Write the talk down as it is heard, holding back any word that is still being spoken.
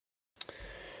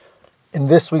In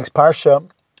this week's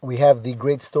Parsha, we have the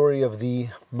great story of the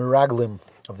Meraglim,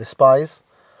 of the spies,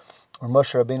 where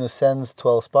Moshe Rabbeinu sends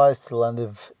 12 spies to the land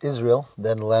of Israel,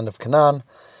 then the land of Canaan,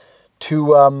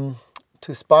 to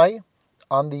spy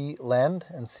on the land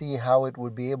and see how it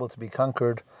would be able to be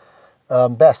conquered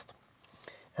best.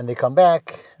 And they come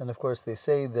back, and of course they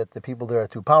say that the people there are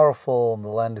too powerful, and the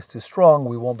land is too strong,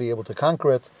 we won't be able to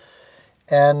conquer it.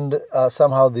 And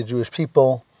somehow the Jewish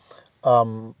people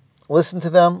listen to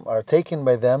them, are taken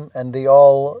by them, and they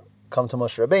all come to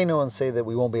Moshe Rabbeinu and say that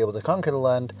we won't be able to conquer the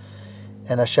land.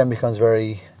 And Hashem becomes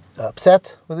very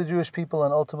upset with the Jewish people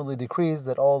and ultimately decrees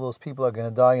that all those people are going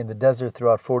to die in the desert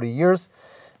throughout 40 years.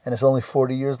 And it's only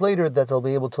 40 years later that they'll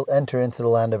be able to enter into the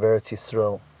land of Eretz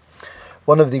Yisrael.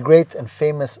 One of the great and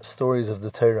famous stories of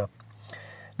the Torah.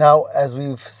 Now, as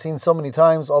we've seen so many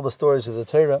times, all the stories of the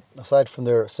Torah, aside from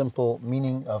their simple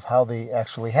meaning of how they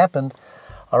actually happened,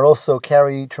 are also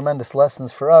carry tremendous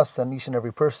lessons for us and each and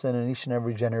every person and each and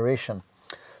every generation.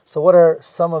 So what are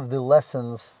some of the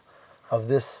lessons of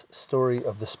this story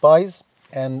of the spies?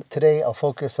 And today I'll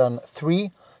focus on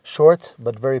 3 short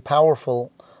but very powerful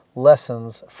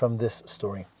lessons from this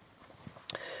story.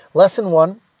 Lesson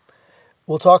 1,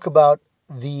 we'll talk about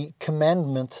the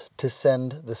commandment to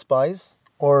send the spies,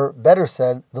 or better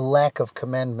said, the lack of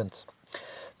commandment.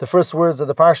 The first words of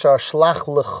the parsha are Shlach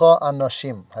lecha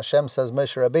anashim. Hashem says,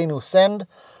 Moshe Rabbeinu, send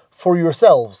for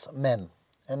yourselves men.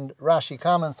 And Rashi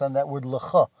comments on that word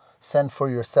lecha, send for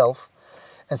yourself,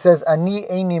 and says, Ani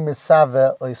eini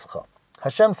mitzaveh oischa.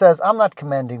 Hashem says, I'm not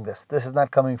commanding this. This is not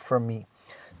coming from me.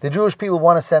 The Jewish people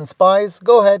want to send spies.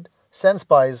 Go ahead, send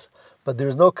spies, but there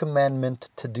is no commandment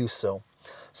to do so.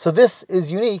 So this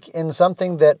is unique in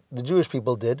something that the Jewish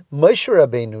people did, Moshe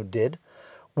Rabbeinu did,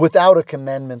 without a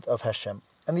commandment of Hashem.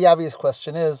 And the obvious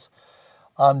question is,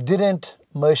 didn't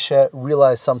Moshe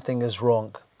realize something is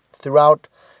wrong? Throughout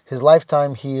his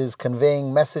lifetime, he is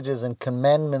conveying messages and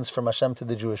commandments from Hashem to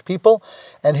the Jewish people.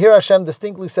 And here Hashem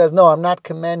distinctly says, no, I'm not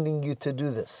commanding you to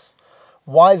do this.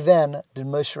 Why then did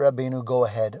Moshe Rabbeinu go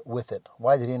ahead with it?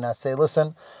 Why did he not say,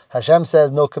 listen, Hashem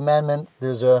says no commandment,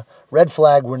 there's a red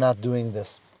flag, we're not doing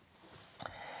this?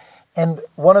 And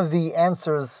one of the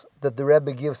answers that the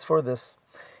Rebbe gives for this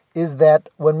is that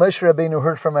when Moshe Rabbeinu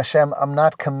heard from Hashem, I'm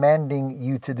not commanding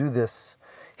you to do this,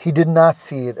 he did not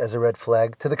see it as a red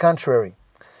flag. To the contrary,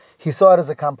 he saw it as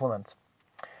a compliment.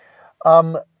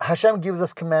 Hashem gives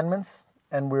us commandments,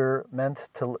 and we're meant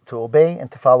to obey and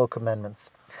to follow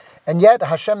commandments. And yet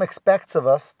Hashem expects of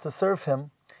us to serve him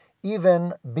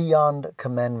even beyond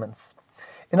commandments.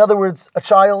 In other words, a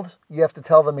child, you have to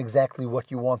tell them exactly what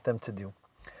you want them to do.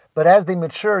 But as they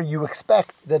mature, you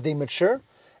expect that they mature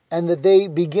and that they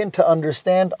begin to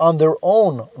understand on their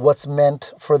own what's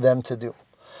meant for them to do.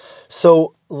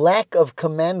 So lack of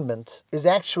commandment is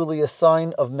actually a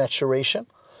sign of maturation,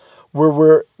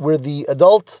 where the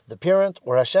adult, the parent,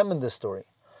 or Hashem in this story,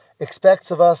 expects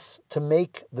of us to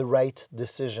make the right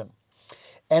decision.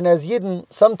 And as Yidden,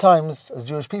 sometimes, as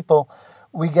Jewish people,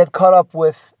 we get caught up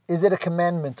with, is it a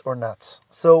commandment or not?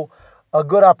 So a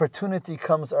good opportunity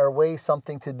comes our way,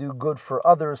 something to do good for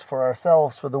others, for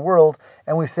ourselves, for the world,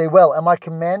 and we say, well, am I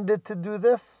commanded to do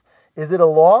this? Is it a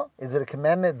law? Is it a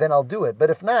commandment? Then I'll do it. But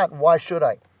if not, why should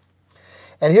I?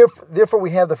 And here, therefore,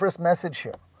 we have the first message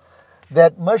here,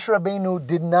 that Moshe Rabbeinu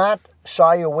did not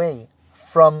shy away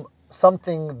from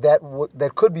something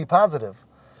that could be positive,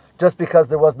 just because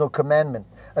there was no commandment.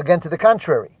 Again, to the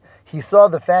contrary, he saw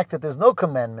the fact that there's no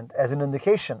commandment as an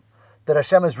indication that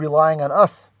Hashem is relying on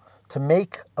us to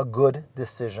make a good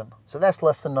decision. So that's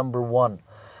lesson number 1.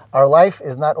 Our life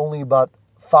is not only about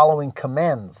following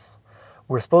commands.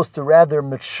 We're supposed to rather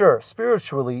mature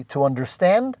spiritually to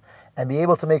understand and be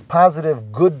able to make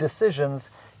positive, good decisions,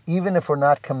 even if we're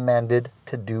not commanded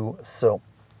to do so.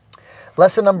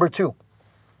 Lesson number 2.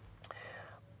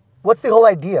 What's the whole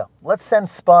idea? Let's send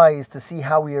spies to see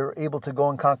how we are able to go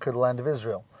and conquer the land of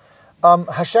Israel.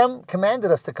 Hashem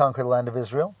commanded us to conquer the land of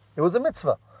Israel. It was a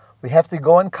mitzvah. We have to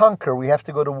go and conquer. We have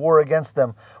to go to war against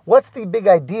them. What's the big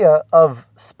idea of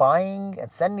spying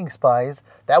and sending spies?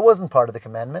 That wasn't part of the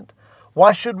commandment.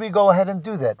 Why should we go ahead and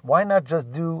do that? Why not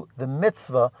just do the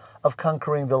mitzvah of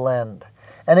conquering the land?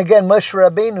 And again, Moshe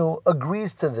Rabbeinu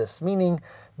agrees to this, meaning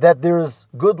that there's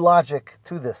good logic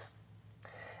to this.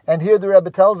 And here the Rebbe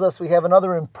tells us we have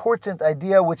another important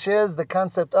idea, which is the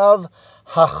concept of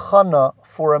hachana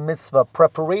for a mitzvah,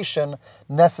 preparation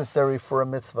necessary for a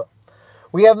mitzvah.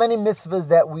 We have many mitzvahs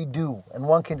that we do, and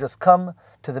one can just come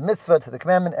to the mitzvah, to the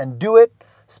commandment, and do it,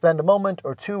 spend a moment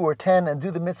or 2 or 10 and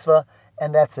do the mitzvah,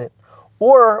 and that's it.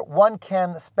 Or one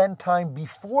can spend time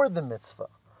before the mitzvah,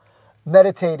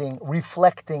 meditating,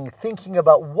 reflecting, thinking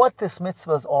about what this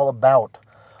mitzvah is all about.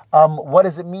 What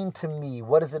does it mean to me?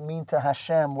 What does it mean to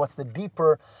Hashem? What's the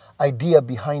deeper idea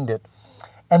behind it?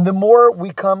 And the more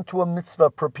we come to a mitzvah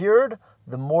prepared,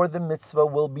 the more the mitzvah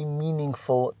will be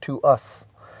meaningful to us.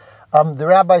 The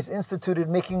rabbis instituted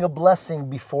making a blessing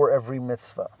before every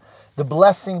mitzvah. The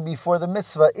blessing before the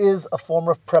mitzvah is a form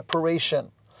of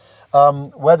preparation.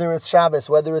 Whether it's Shabbos,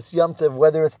 whether it's Yom Tov,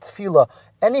 whether it's Tefillah,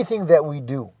 anything that we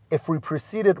do, if we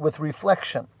precede it with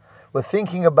reflection, with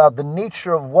thinking about the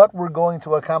nature of what we're going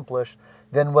to accomplish,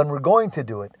 then when we're going to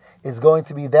do it, it's going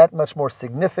to be that much more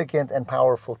significant and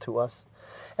powerful to us.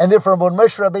 And therefore, when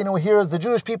Moshe Rabbeinu hears the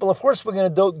Jewish people, of course we're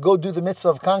going to go do the mitzvah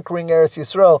of conquering Eretz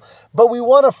Yisrael, but we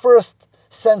want to first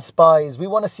send spies. We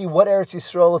want to see what Eretz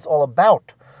Yisrael is all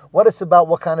about, what it's about,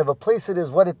 what kind of a place it is,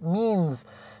 what it means.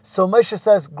 So Moshe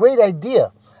says, great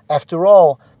idea. After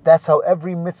all, that's how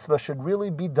every mitzvah should really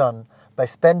be done, by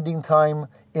spending time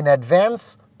in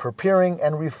advance, preparing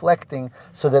and reflecting,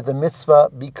 so that the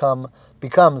mitzvah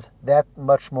becomes that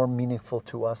much more meaningful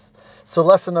to us. So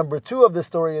lesson number 2 of the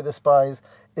story of the spies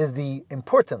is the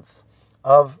importance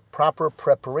of proper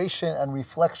preparation and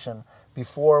reflection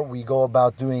before we go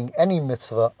about doing any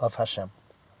mitzvah of Hashem.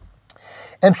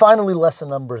 And finally, lesson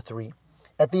number 3.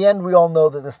 At the end, we all know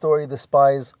that the story of the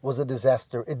spies was a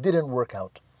disaster. It didn't work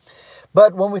out.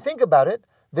 But when we think about it,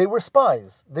 they were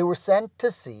spies. They were sent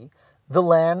to see the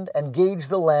land and gauge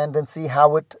the land and see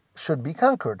how it should be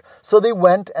conquered. So they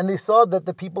went and they saw that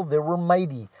the people there were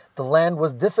mighty. The land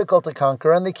was difficult to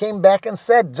conquer, and they came back and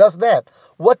said just that.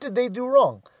 What did they do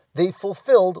wrong? They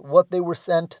fulfilled what they were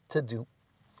sent to do.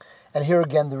 And here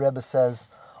again the Rebbe says,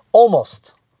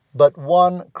 almost, but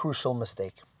one crucial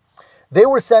mistake. They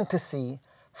were sent to see,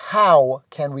 how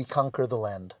can we conquer the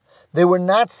land? They were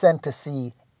not sent to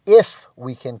see if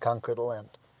we can conquer the land.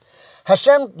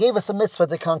 Hashem gave us a mitzvah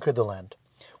to conquer the land,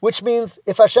 which means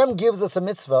if Hashem gives us a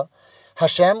mitzvah,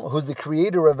 Hashem, who's the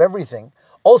creator of everything,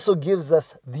 also gives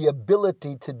us the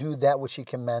ability to do that which He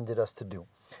commanded us to do.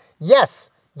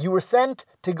 Yes, you were sent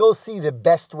to go see the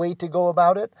best way to go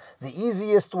about it, the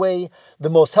easiest way, the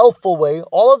most helpful way,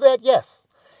 all of that, yes.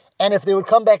 And if they would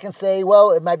come back and say,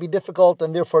 well, it might be difficult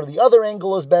and therefore the other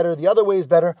angle is better, the other way is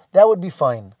better, that would be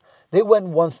fine. They went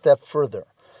one step further.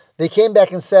 They came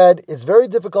back and said, it's very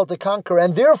difficult to conquer,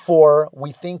 and therefore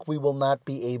we think we will not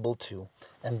be able to.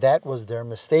 And that was their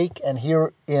mistake, and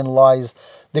herein lies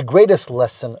the greatest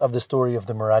lesson of the story of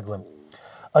the Meraglim.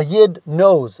 A Jew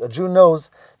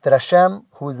knows that Hashem,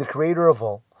 who is the creator of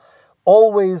all,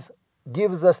 always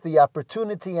gives us the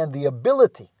opportunity and the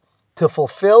ability to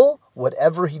fulfill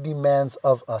whatever He demands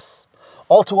of us.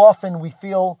 All too often we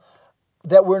feel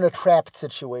that we're in a trapped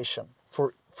situation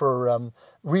for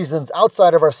reasons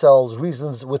outside of ourselves,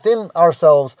 reasons within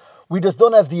ourselves. We just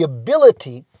don't have the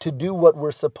ability to do what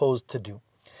we're supposed to do.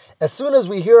 As soon as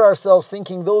we hear ourselves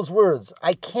thinking those words,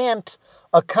 I can't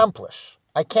accomplish,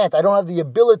 I don't have the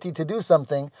ability to do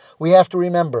something, we have to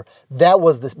remember that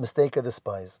was the mistake of the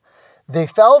spies. They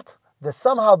felt that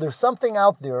somehow there's something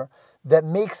out there that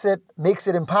makes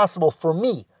it impossible for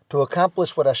me to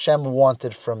accomplish what Hashem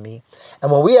wanted from me.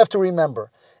 And what we have to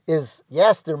remember is,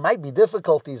 yes, there might be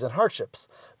difficulties and hardships,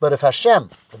 but if Hashem,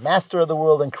 the master of the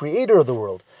world and creator of the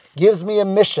world, gives me a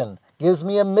mission, gives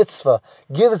me a mitzvah,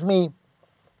 gives me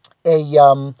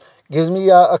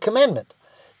a commandment,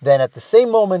 then at the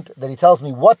same moment that He tells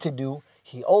me what to do,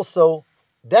 He also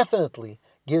definitely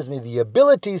gives me the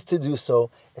abilities to do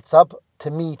so. It's up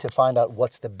to me to find out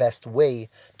what's the best way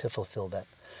to fulfill that.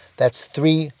 That's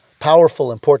 3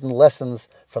 powerful, important lessons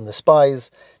from the spies.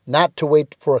 Not to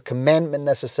wait for a commandment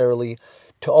necessarily,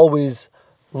 to always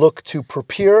look to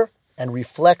prepare and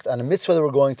reflect on a mitzvah that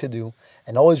we're going to do,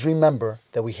 and always remember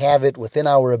that we have it within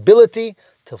our ability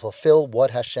to fulfill what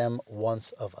Hashem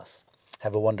wants of us.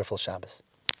 Have a wonderful Shabbos.